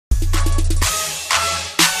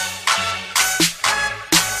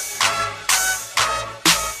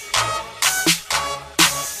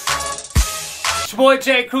It's your boy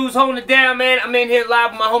j-kruz holding it down, man. I'm in here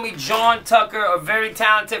live with my homie John Tucker, a very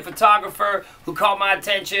talented photographer who caught my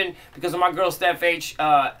attention because of my girl Steph H.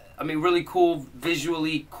 Really cool,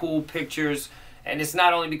 visually cool pictures. And it's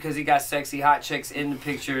not only because he got sexy hot chicks in the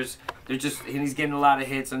pictures. They're just, and he's getting a lot of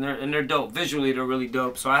hits, and they're dope. Visually, they're really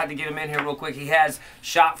dope. So I had to get him in here real quick. He has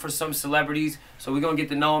shot for some celebrities, so we're gonna get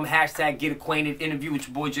to know him. Hashtag get acquainted. Interview with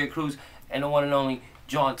your boy j-kruz and the one and only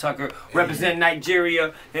John Tucker, representing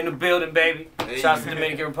Nigeria in the building, baby. Hey. Shouts to the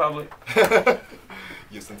Dominican Republic.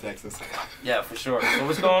 Houston, Texas. Yeah, for sure. So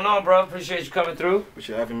what's going on, bro? Appreciate you coming through.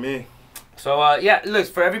 Appreciate having me. So yeah, look,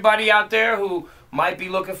 for everybody out there who might be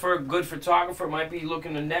looking for a good photographer, might be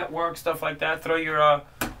looking to network, stuff like that, throw your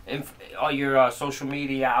all your social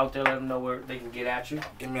media out there. Let them know where they can get at you.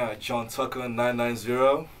 Give me a John Tucker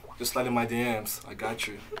 990. Just slide in my DMs. I got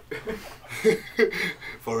you.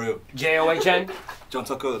 For real. J-O-H-N? John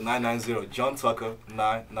Tucker 990. John Tucker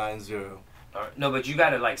 990. All right. No, but you got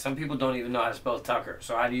to, like, some people don't even know how to spell Tucker.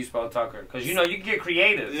 So how do you spell Tucker? Because, you know, you can get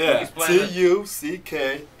creative. Yeah. T-U-C-K-E-R.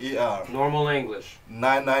 Normal English.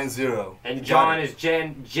 990. And John is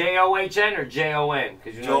J-O-H-N or J-O-N?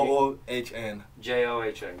 J-O-H-N.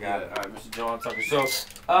 J-O-H-N. Got it. All right, Mr. John Tucker. So,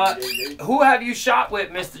 Yeah. who have you shot with,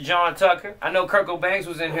 Mr. John Tucker? I know Kirk O'Banks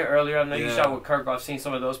was in here earlier. I know you shot with Kirk. I've seen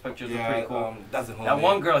some of those pictures. They're pretty cool. That's the homie. That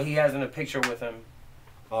one girl he has in a picture with him.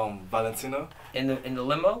 Valentina. In the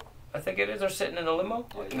limo, I think it is. Or sitting in the limo.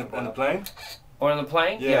 On the plane. Or on the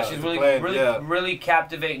plane. Yeah, she's the really, plane, really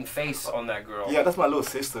captivating face on that girl. Yeah, that's my little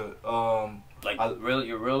sister. Like really,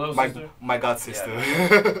 your real little sister. My god sister.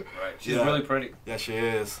 Yeah. Right. She's really pretty. Yeah, she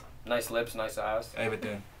is. Nice lips, nice eyes.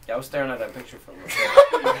 Everything. Yeah, I was staring at that picture for a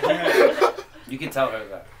minute. You can tell her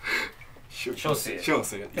that. She'll see it. She'll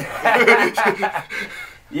see it.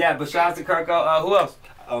 Yeah, but shout out to Kirk. Who else?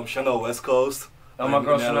 Chanel West Coast. Oh, my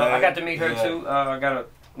girl Chanel. I got to meet her too.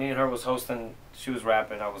 Me and her was hosting. She was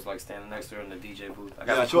rapping. I was like standing next to her in the DJ booth.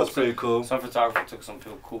 Yeah, she was pretty cool. Some photographer took some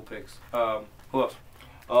cool pics. Who else?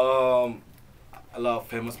 A lot of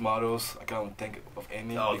famous models. I can't think of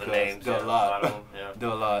any. Oh, the names. There are a lot. There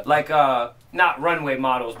are a lot. Like not runway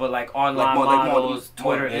models, but like online models,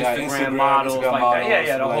 Twitter, Instagram models, like that.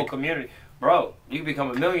 Yeah, the whole community. Bro, you can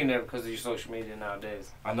become a millionaire because of your social media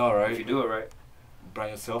nowadays. I know, right? If you do it right.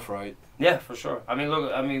 Brand yourself right. Yeah, for sure. I mean,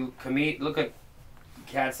 look at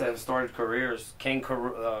cats that have started careers.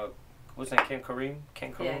 What's his name? King Kareem?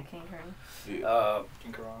 King Kareem? Yeah, King Kareem.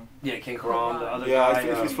 King Karan. Yeah, King Karan. The other guy. guy.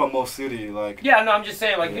 Yeah, he's from Mo City, like. Yeah, no, I'm just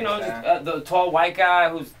saying, like, you know, the tall white guy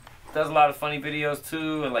who does a lot of funny videos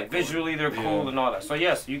too, and like visually they're cool and all that. So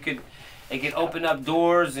yes, it can open up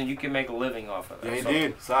doors and you can make a living off of that. Yeah, he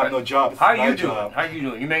did. So I have no job. How are you doing? How are you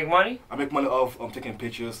doing? You make money? I make money off taking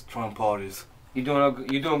pictures, throwing parties. You doing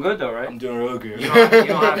good though, right? I'm doing real good. You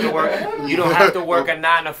don't have to work. You don't have to work a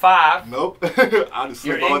 9 to 5. Nope. I'll just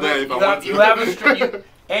sleep all day if I want to.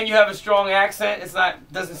 You have a strong accent. It's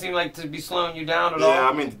doesn't seem like to be slowing you down at all. Yeah,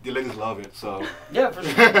 I mean the ladies love it, so. Yeah, for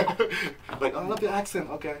sure. Like, I love your accent.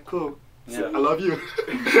 Okay, cool. Yeah. I love you.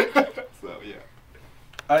 So yeah.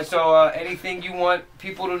 All right. So anything you want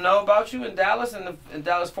people to know about you in Dallas and the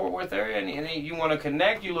Dallas Fort Worth area? Any you want to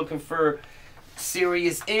connect? You looking for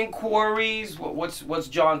serious inquiries? What's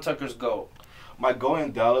John Tucker's goal? My goal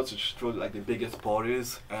in Dallas is to throw like the biggest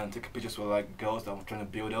parties and take pictures with like girls that I'm trying to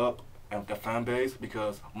build up and the fan base,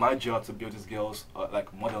 because my job to build these girls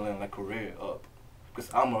like modeling like career up, because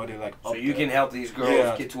I'm already like up. So you can help these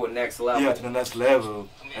girls get to a next level. Yeah, to the next level,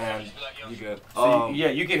 and you get. So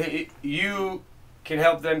you can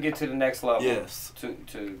help them get to the next level. Yes. To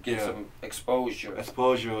get some exposure.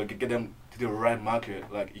 Exposure, get them to the right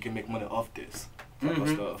market. Like you can make money off this type of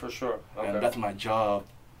stuff. For sure. Okay. And that's my job,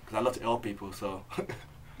 because I love to help people. So.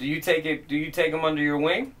 Do you take them under your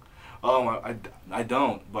wing? I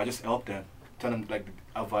don't, but I just help them. Tell them like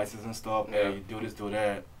advices and stuff. Yeah. Hey, you do this, do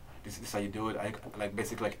that. This is how you do it. I like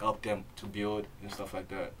basically like help them to build and stuff like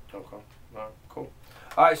that. Okay. All right. Cool.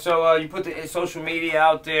 All right. So you put the social media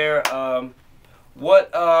out there. What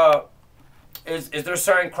is there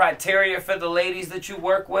certain criteria for the ladies that you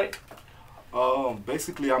work with?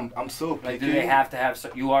 Basically, I'm so picky. Like, do they have to have?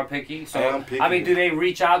 You are picky. So I am picky. I mean, do they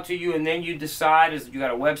reach out to you and then you decide? You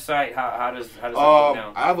got a website? How does that go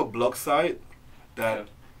down? I have a blog site that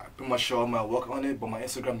I pretty much show my work on it, but my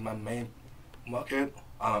Instagram is my main market.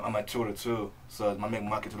 I'm my Twitter too, so my main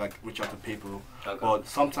market to like reach out to people. Okay. But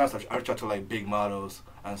sometimes I reach out to like big models,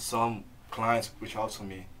 and some clients reach out to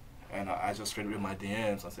me, and I just straight read my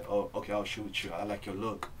DMs and say, oh, okay, I'll shoot you. I like your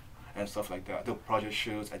look, and stuff like that. I do project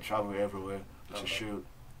shoots. I travel everywhere to shoot.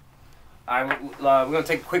 All right, we're gonna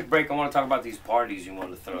take a quick break. I want to talk about these parties you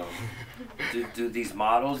want to throw. do these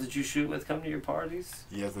models that you shoot with come to your parties?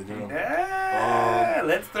 Yes, they do. Yeah,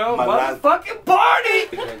 let's throw a motherfucking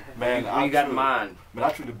party. Man, what you got in mind? Man, I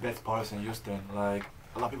threw the best parties in Houston. Like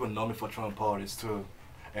a lot of people know me for throwing parties too.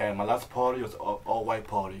 And my last party was all white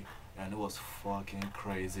party, and it was fucking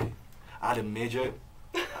crazy. I had a midget.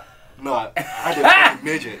 No, I had a fucking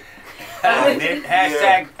midget.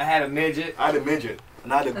 Hashtag I had a midget. I had a midget.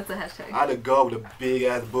 And I had That's a hashtag. I had a girl with the big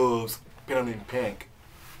ass boobs, painted in pink,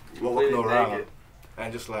 walking around,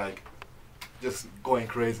 and just going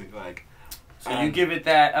crazy, like. So you give it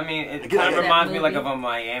that. I mean, it kind of reminds me like of a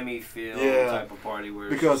Miami feel type of party where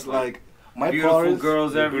because like my beautiful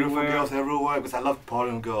girls everywhere. Beautiful girls everywhere. Because I love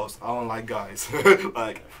partying girls. I don't like guys.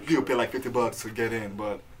 Like people pay like $50 to get in,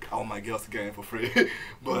 but I want my girls to get in for free.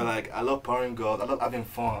 But like I love partying girls. I love having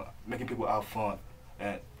fun, making people have fun,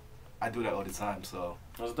 and I do that all the time. So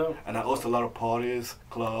that's dope. And I host a lot of parties,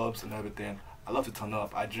 clubs, and everything. I love to turn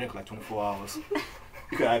up. I drink like 24 hours.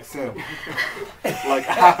 You can ask him. Like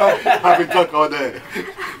I've been drunk all day.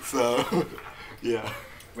 So yeah.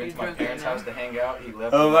 Went to my parents' house to hang out. He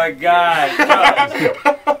left. Oh my God!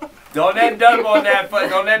 Don't end up on that.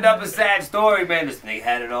 Don't end up a sad story, man. This nigga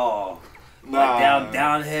had it all. Nah. Like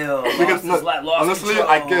downhill. Because lost honestly,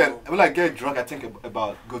 control. when I get drunk, I think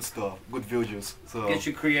about good stuff, good visuals. So get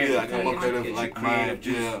you creative. Yeah, I get more creative, like creative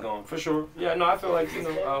juices going for sure. Yeah, no, I feel like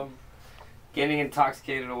getting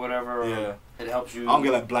intoxicated or whatever. Yeah. It helps you. I don't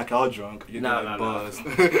get like blackout drunk. You get like buzz.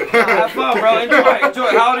 Have fun, bro. Enjoy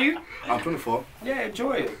it. How old are you? I'm 24. Yeah,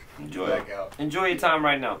 enjoy it. Enjoy your time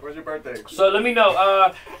right now. Where's your birthday? So let me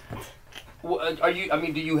know. Are you? I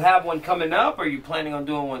mean, do you have one coming up? Are you planning on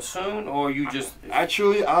doing one soon, or you just?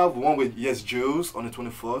 Actually, I have one with j-kruz on the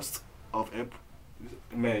 21st of April.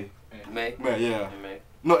 May. May. Yeah. In May.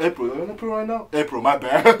 No, April. Are you in April right now? April. My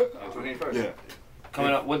bad. 21st. Yeah.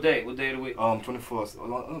 Coming up. What day? What day of the week? 21st.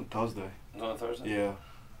 On Thursday. It's on Thursday. Yeah.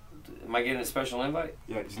 Am I getting a special invite?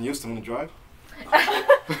 Yeah. Is Houston gonna drive?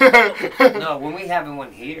 No, when we having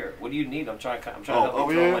one here, what do you need? I'm trying to help you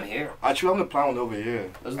throw one here. Actually, I'm gonna plan one over here.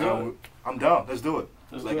 Let's do it. I'm down. Let's do it.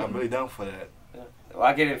 I'm really down for that. Yeah. Well,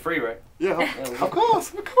 I get it free, right? Yeah, of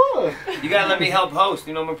course. You gotta let me help host.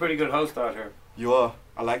 You know, I'm a pretty good host out here. You are.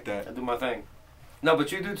 I like that. I do my thing. No,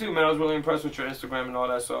 but you do too, man. I was really impressed with your Instagram and all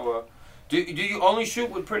that. So, do you only shoot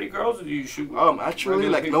with pretty girls, or do you shoot? Actually,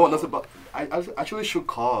 like no one knows about. I actually shoot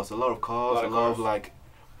cars. A lot of cars. A lot of like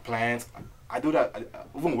plants. I do that.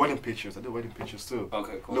 Even wedding pictures. I do wedding pictures too.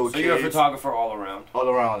 Okay, cool. Little so you're a kids. Photographer all around. All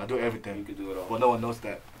around. I do everything. You can do it all. But no one knows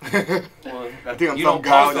that. Well, I think I'm some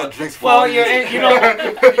guy that drinks flowers. Well, you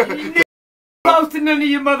know. Posting none of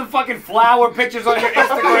your motherfucking flower pictures on your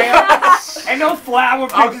Instagram. Ain't no flower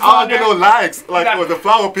pictures I don't get no likes like with the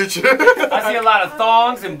flower picture. I see a lot of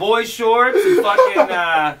thongs and boy shorts and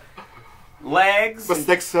fucking legs. But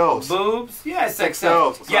sex sells. Boobs. Yeah, sex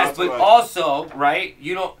sells. sells. Yes, but also, right?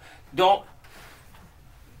 You don't.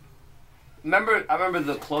 I remember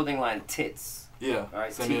the clothing line Tits. Yeah. All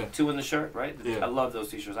right, two in the shirt, right? Yeah. I love those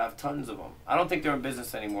t-shirts. I have tons of them. I don't think they're in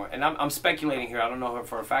business anymore. And I'm speculating here. I don't know her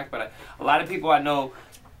for a fact, but a lot of people I know,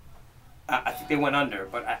 I think they went under.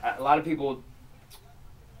 But a lot of people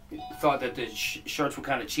thought that the shirts were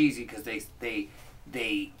kind of cheesy because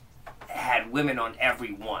they had women on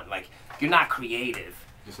every one. Like, you're not creative.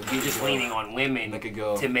 You're just leaning on women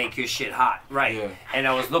to make your shit hot, right? Yeah. And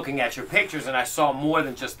I was looking at your pictures, and I saw more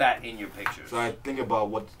than just that in your pictures. So I think about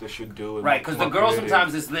what they should do. And right, because the girl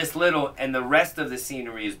sometimes is this little, and the rest of the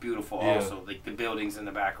scenery is beautiful also, like the buildings in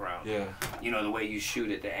the background. Yeah. You know, the way you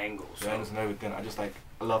shoot it, the angles. The angles and everything.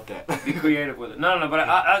 I love that. Be creative with it. No, but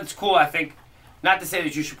it's cool, I think. Not to say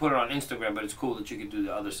that you should put it on Instagram, but it's cool that you can do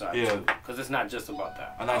the other side too. Because it's not just about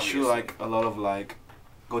that. And obviously. I shoot like a lot of like,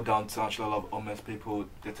 go downtown, shoot a lot of homeless people.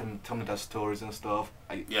 They tell me their stories and stuff.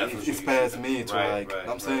 It inspires me to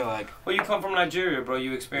I'm saying like. Well, you come from Nigeria, bro.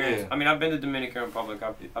 You experience. I mean, I've been to Dominican Republic.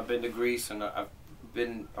 I've been to Greece, and I've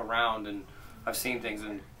been around, and I've seen things,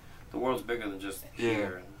 and the world's bigger than just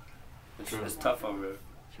here. And it's tough over there.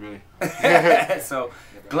 It's really. So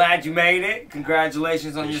glad you made it.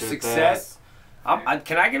 Congratulations on your success.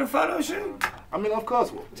 Can I get a photo shoot? I mean, of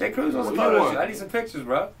course. j-kruz wants a photo shoot. I need some pictures,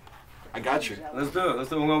 bro. I got you. Let's do it. We're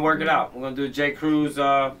gonna work it out. We're gonna do a j-kruz,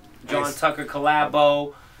 John Tucker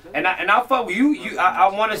collabo, and I'll fuck with you. I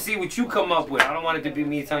want to see what you come up with. I don't want it to be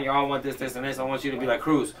me telling you, oh, I want this, this, and this. I want you to be like,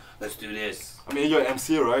 Cruz, let's do this. I mean, you're an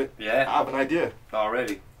MC, right? Yeah. I have an idea.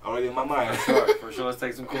 Already in my mind. For sure. Let's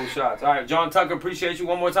take some cool shots. All right, John Tucker, appreciate you.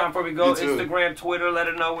 One more time before we go. Instagram, Twitter, let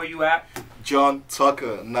her know where you at. John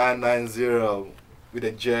Tucker 990 with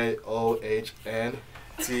a JOHN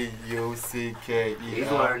TUCKER. He's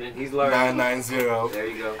learning. He's learning. 990. There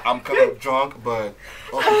you go. I'm kind of drunk, but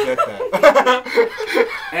I'll forget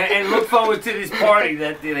that. and look forward to this party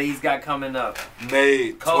that he's got coming up.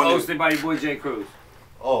 May Co-hosted by your boy j-kruz.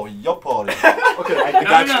 Oh, your party. Okay, the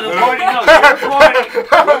party. No, your party.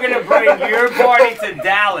 We're gonna bring your party to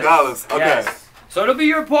Dallas. Dallas. Okay. Yes. So it'll be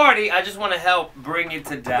your party. I just want to help bring it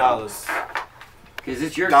to Dallas. Because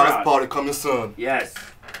it's your Dallas crowd. party coming soon. Yes.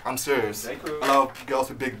 I'm serious. j-kruz. I love girls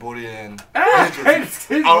with big booty and midgets.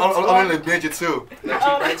 I'm in the midget too.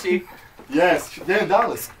 Right cheek. Yes, they're in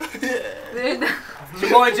Dallas. It's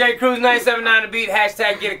your boy j-kruz 979 The Beat.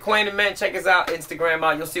 Hashtag get acquainted, man. Check us out. Instagram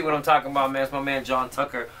out. You'll see what I'm talking about, man. It's my man John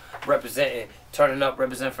Tucker representing. Turning up,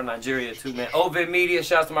 represent for Nigeria too, man. Ovid Media,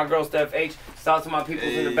 shouts to my girl Steph H. Shouts to my people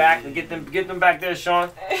in the back. And get them back there, Sean.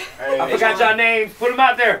 I forgot y'all names. Put them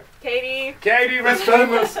out there. Katie. Katie, rest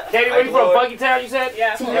famous. Katie, where you from? Funky Town, you said?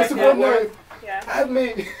 Yeah. Yeah. Have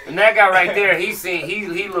me. And that guy right there,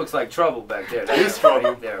 he looks like trouble back there. He's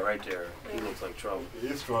trouble. Right there. He looks like trouble.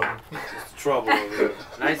 He's trouble. It's trouble over there.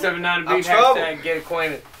 979 The Beat, I'm trouble. hashtag get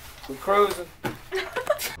acquainted. We're cruising.